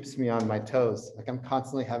keeps me on my toes. Like I'm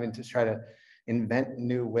constantly having to try to invent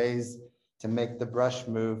new ways to make the brush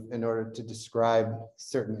move in order to describe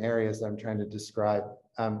certain areas that I'm trying to describe.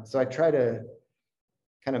 So I try to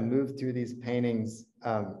kind of move through these paintings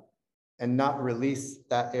and not release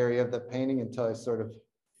that area of the painting until I sort of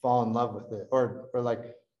fall in love with it, or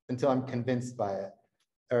like until I'm convinced by it,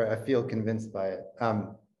 or I feel convinced by it.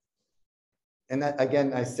 And that,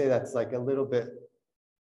 again, I say that's like a little bit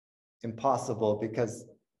impossible, because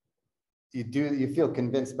you feel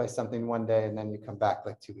convinced by something one day, and then you come back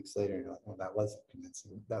like 2 weeks later and you're like, well, that wasn't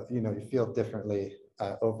convincing. That, you know, you feel differently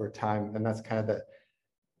over time, and that's kind of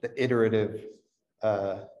the iterative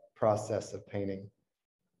process of painting.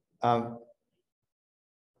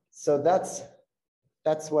 So that's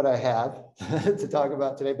what I have to talk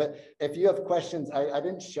about today. But if you have questions, I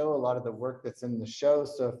didn't show a lot of the work that's in the show.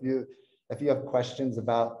 So if you have questions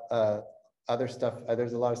about other stuff,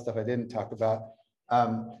 there's a lot of stuff I didn't talk about.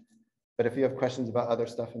 But if you have questions about other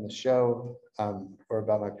stuff in the show or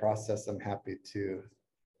about my process, I'm happy to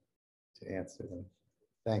answer them.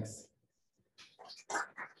 Thanks.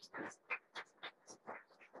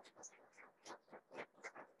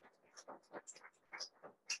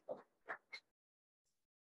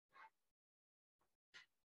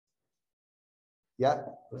 Yeah.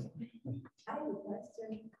 I have a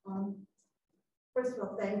question. First of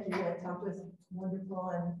all, thank you. That talk was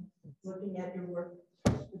wonderful, and looking at your work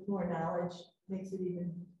with more knowledge makes it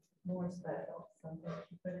even more special, something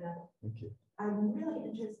for that. Thank you. I'm really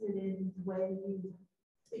interested in the way you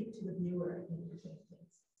speak to the viewer in your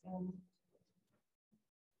paintings. And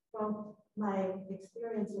from my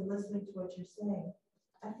experience in listening to what you're saying,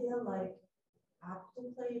 I feel like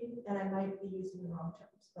optically, and I might be using the wrong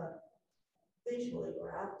terms, but visually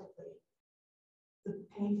or optically, the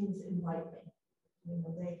paintings invite me. You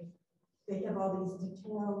know, they have all these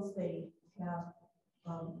details. They have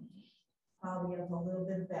probably have a little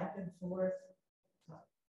bit of back and forth.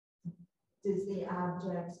 Disney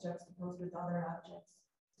objects juxtaposed with other objects.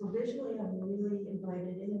 So visually, I'm really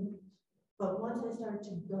invited in. But once I start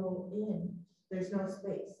to go in, there's no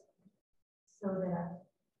space. So that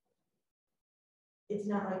it's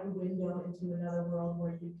not like a window into another world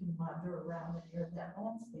where you can wander around and you're in that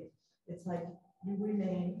landscape. It's like you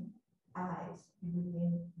remain eyes, you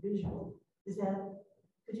remain visual. Is that,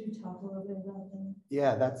 could you talk a little bit about that?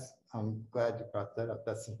 Yeah, I'm glad you brought that up.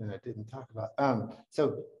 That's something I didn't talk about.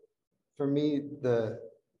 So for me, the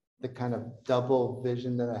kind of double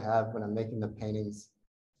vision that I have when I'm making the paintings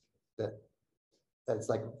that's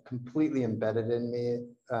like completely embedded in me.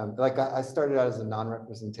 Like I started out as a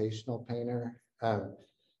non-representational painter.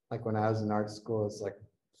 Like when I was in art school, it's like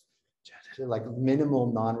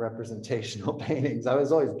minimal non-representational paintings. I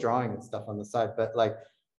was always drawing and stuff on the side, but like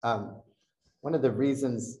one of the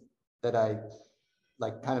reasons that I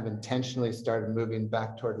like kind of intentionally started moving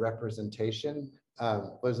back toward representation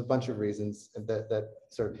was a bunch of reasons that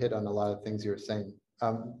sort of hit on a lot of things you were saying.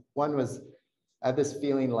 One was I had this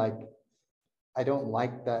feeling like I don't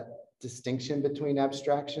like that distinction between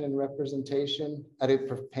abstraction and representation. I had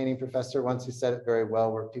a painting professor once who said it very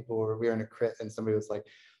well, where we were in a crit and somebody was like,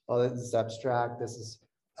 oh, this is abstract, this is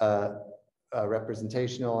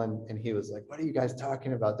representational. And he was like, what are you guys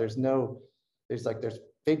talking about? There's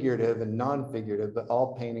figurative and non-figurative, but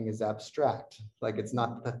all painting is abstract. Like it's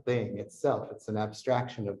not the thing itself, it's an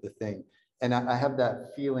abstraction of the thing. And I have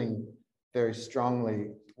that feeling very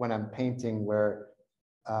strongly when I'm painting where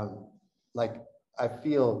like I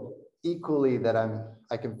feel equally that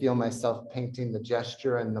I can feel myself painting the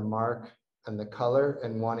gesture and the mark and the color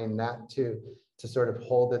and wanting that to sort of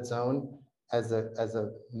hold its own as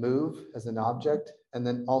a move, as an object, and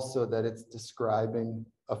then also that it's describing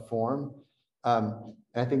a form. And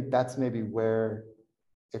I think that's maybe where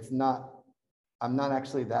I'm not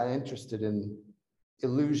actually that interested in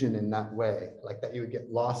illusion in that way, like that you would get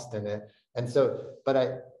lost in it. And so, but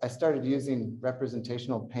I started using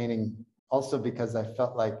representational painting also because I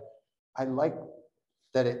felt like I like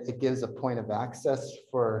that it gives a point of access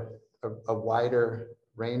for a wider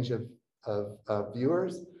range of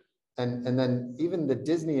viewers. And then even the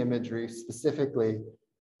Disney imagery specifically,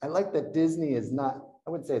 I like that Disney is not,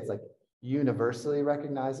 I wouldn't say it's like universally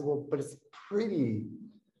recognizable, but it's pretty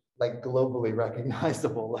like globally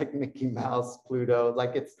recognizable, like Mickey Mouse, Pluto,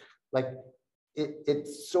 like it's like,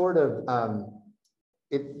 it's sort of,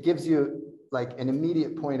 it gives you like an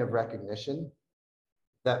immediate point of recognition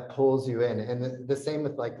that pulls you in. And the same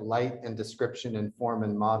with like light and description and form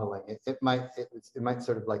and modeling. It might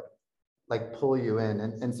sort of like pull you in.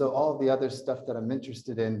 And so all the other stuff that I'm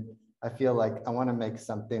interested in, I feel like I want to make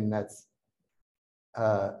something that's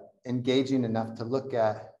engaging enough to look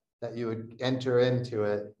at, that you would enter into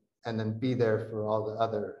it and then be there for all the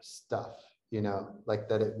other stuff, you know, like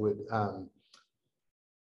that it would,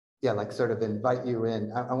 yeah, like sort of invite you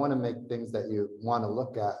in. I want to make things that you want to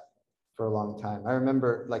look at for a long time. I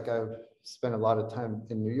remember like I've spent a lot of time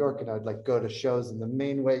in New York and I'd like go to shows, and the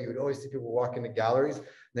main way you would always see people walk into galleries and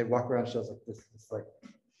they'd walk around shows like this. It's like,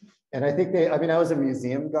 and I think I mean, I was a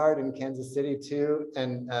museum guard in Kansas City too.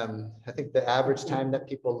 And I think the average time that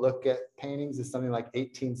people look at paintings is something like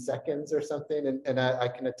 18 seconds or something. And I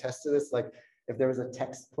can attest to this, like if there was a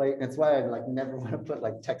text plate, and it's why I like never want to put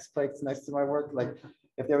like text plates next to my work. Like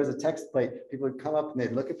if there was a text plate, people would come up and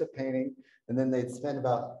they'd look at the painting and then they'd spend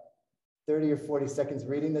about 30 or 40 seconds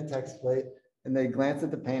reading the text plate, and they glance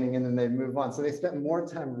at the painting and then they move on. So they spent more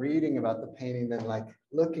time reading about the painting than like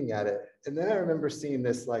looking at it. And then I remember seeing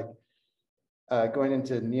this like going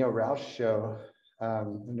into Neo Rauch's show. I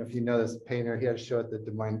don't know if you know this painter. He had a show at the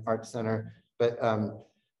Des Moines Art Center, but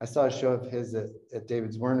I saw a show of his at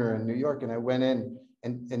David's Werner in New York, and I went in,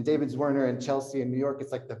 and David's Werner in Chelsea in New York,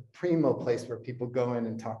 it's like the primo place where people go in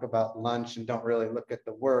and talk about lunch and don't really look at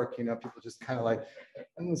the work. You know, people just kind of like,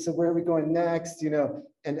 so where are we going next? You know,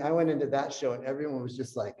 and I went into that show and everyone was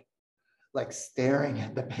just like staring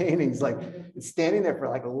at the paintings, like standing there for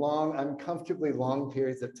like long, uncomfortably long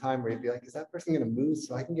periods of time where you'd be like, is that person going to move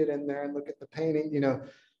so I can get in there and look at the painting, you know?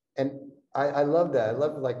 And I love that. I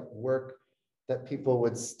love like work that people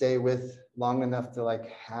would stay with long enough to like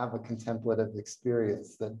have a contemplative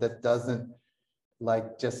experience that doesn't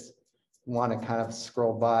like just want to kind of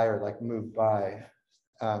scroll by or like move by.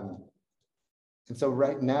 And so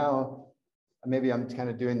right now, maybe I'm kind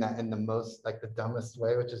of doing that in the most like the dumbest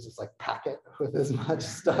way, which is just like pack it with as much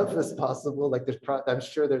stuff as possible. Like I'm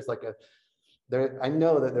sure there's like I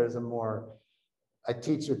know that there's a more, I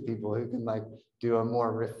teach with people who can like do a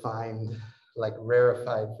more refined, like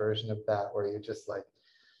rarefied version of that, where you just like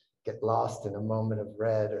get lost in a moment of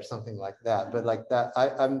red or something like that. But like that,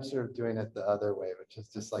 I'm sort of doing it the other way, which is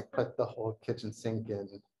just like put the whole kitchen sink in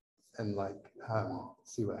and like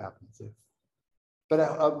see what happens. But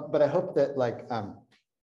I hope that like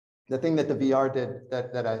the thing that the VR did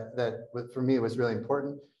that for me was really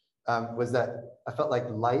important was that I felt like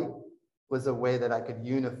light was a way that I could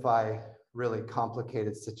unify really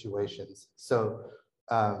complicated situations. So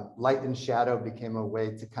light and shadow became a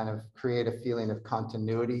way to kind of create a feeling of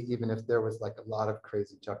continuity, even if there was like a lot of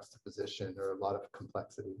crazy juxtaposition or a lot of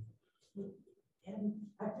complexity. And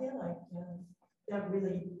I feel like that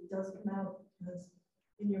really does come out because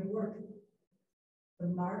in your work, the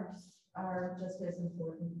marks are just as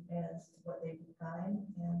important as what they define,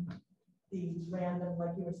 and the random,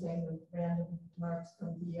 like you were saying, the random marks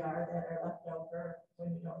from VR that are left over when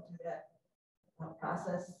you don't do that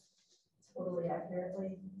process totally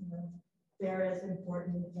accurately, they're as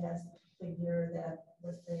important as the figure that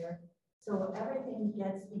was there. So everything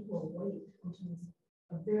gets equal weight, which is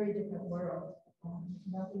a very different world.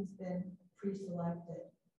 Nothing's been pre-selected,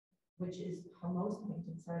 which is how most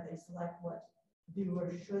paintings are. They select what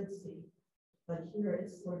viewers should see, but here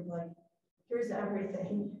it's sort of like, here's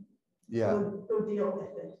everything. Yeah. Go deal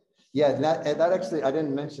with it. Yeah, that actually, I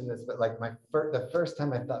didn't mention this, but like the first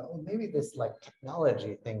time I thought, oh, maybe this like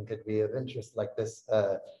technology thing could be of interest. Like this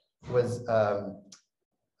was I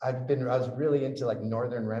was really into like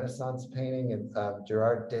Northern Renaissance painting and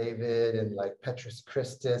Gerard David and like Petrus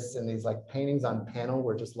Christus, and these like paintings on panel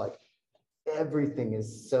were just like everything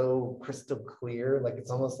is so crystal clear, like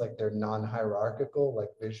it's almost like they're non-hierarchical, like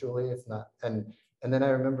visually it's not. And then I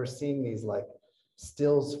remember seeing these like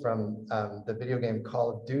stills from the video game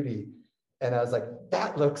Call of Duty, and I was like,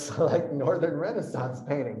 that looks like Northern Renaissance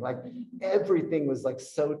painting. Like everything was like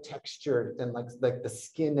so textured, and like the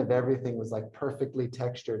skin of everything was like perfectly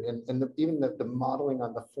textured, and even the modeling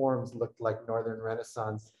on the forms looked like Northern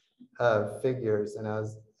Renaissance figures. And I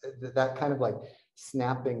was that kind of like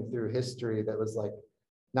snapping through history that was like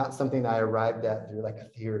not something I arrived at through like a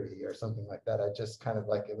theory or something like that. I just kind of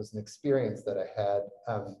like, it was an experience that I had.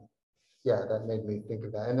 Yeah, that made me think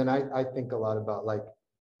of that. And then I think a lot about like,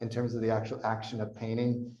 in terms of the actual action of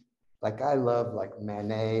painting, like I love like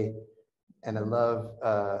Manet, and I love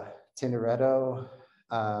Tintoretto,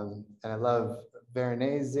 and I love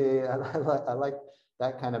Veronese. I like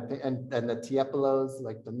that kind of, and the Tiepolos,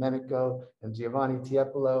 like Domenico and Giovanni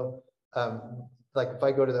Tiepolo. Like if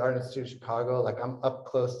I go to the Art Institute of Chicago, like I'm up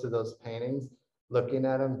close to those paintings, looking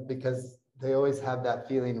at them, because they always have that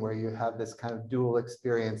feeling where you have this kind of dual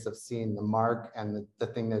experience of seeing the mark and the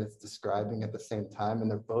thing that it's describing at the same time, and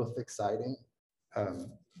they're both exciting.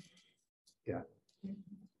 Yeah.